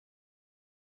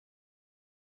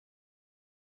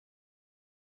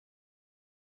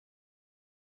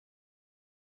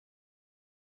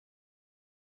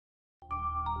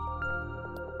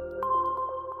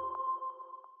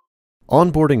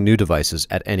Onboarding new devices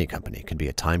at any company can be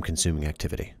a time-consuming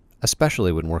activity,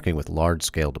 especially when working with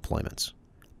large-scale deployments.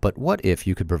 But what if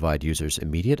you could provide users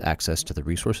immediate access to the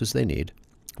resources they need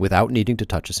without needing to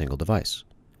touch a single device?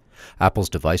 Apple's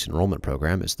Device Enrollment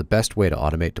Program is the best way to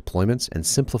automate deployments and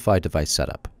simplify device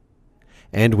setup.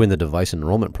 And when the Device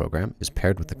Enrollment Program is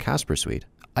paired with the Casper Suite,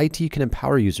 IT can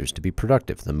empower users to be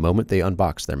productive the moment they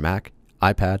unbox their Mac,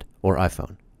 iPad, or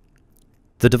iPhone.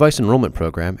 The Device Enrollment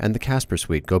Program and the Casper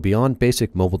Suite go beyond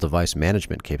basic mobile device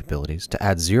management capabilities to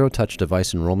add zero-touch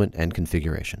device enrollment and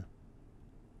configuration.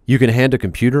 You can hand a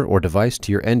computer or device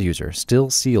to your end user still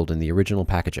sealed in the original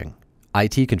packaging.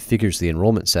 IT configures the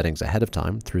enrollment settings ahead of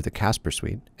time through the Casper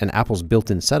Suite, and Apple's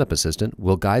built-in setup assistant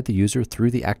will guide the user through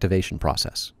the activation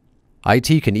process.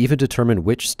 IT can even determine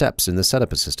which steps in the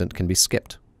setup assistant can be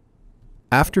skipped.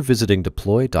 After visiting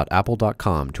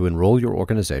deploy.apple.com to enroll your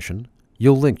organization,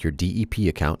 you'll link your DEP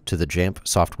account to the Jamf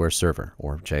software server,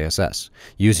 or JSS,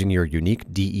 using your unique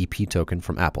DEP token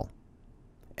from Apple.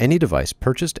 Any device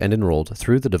purchased and enrolled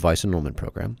through the Device Enrollment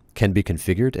Program can be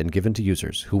configured and given to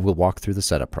users who will walk through the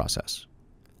setup process.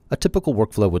 A typical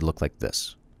workflow would look like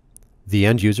this. The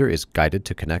end user is guided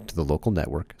to connect to the local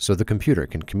network so the computer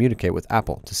can communicate with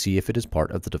Apple to see if it is part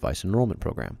of the Device Enrollment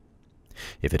Program.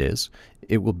 If it is,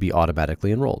 it will be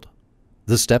automatically enrolled.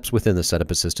 The steps within the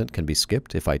setup assistant can be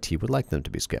skipped if IT would like them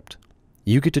to be skipped.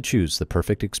 You get to choose the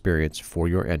perfect experience for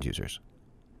your end users.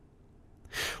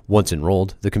 Once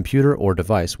enrolled, the computer or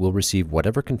device will receive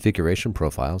whatever configuration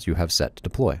profiles you have set to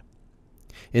deploy.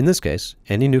 In this case,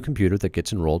 any new computer that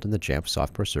gets enrolled in the Jamf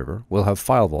software server will have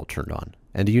File Vault turned on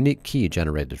and a unique key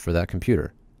generated for that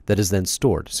computer that is then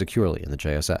stored securely in the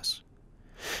JSS.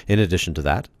 In addition to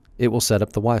that, it will set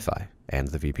up the Wi-Fi and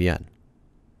the VPN.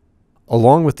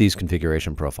 Along with these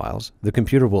configuration profiles, the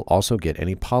computer will also get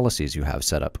any policies you have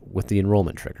set up with the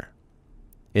enrollment trigger.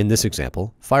 In this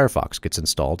example, Firefox gets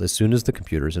installed as soon as the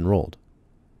computer is enrolled.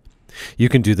 You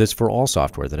can do this for all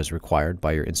software that is required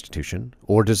by your institution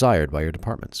or desired by your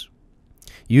departments.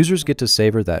 Users get to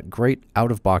savor that great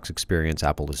out-of-box experience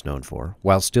Apple is known for,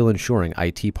 while still ensuring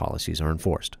IT policies are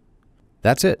enforced.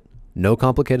 That's it. No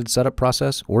complicated setup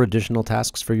process or additional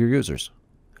tasks for your users.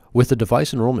 With the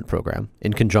Device Enrollment Program,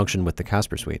 in conjunction with the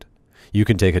Casper Suite, you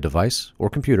can take a device or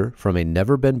computer from a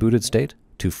never-been-booted state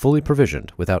to fully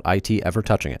provisioned without IT ever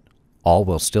touching it, all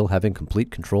while still having complete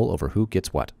control over who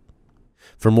gets what.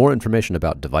 For more information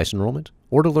about device enrollment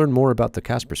or to learn more about the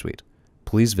Casper Suite,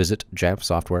 please visit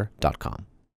jamfsoftware.com.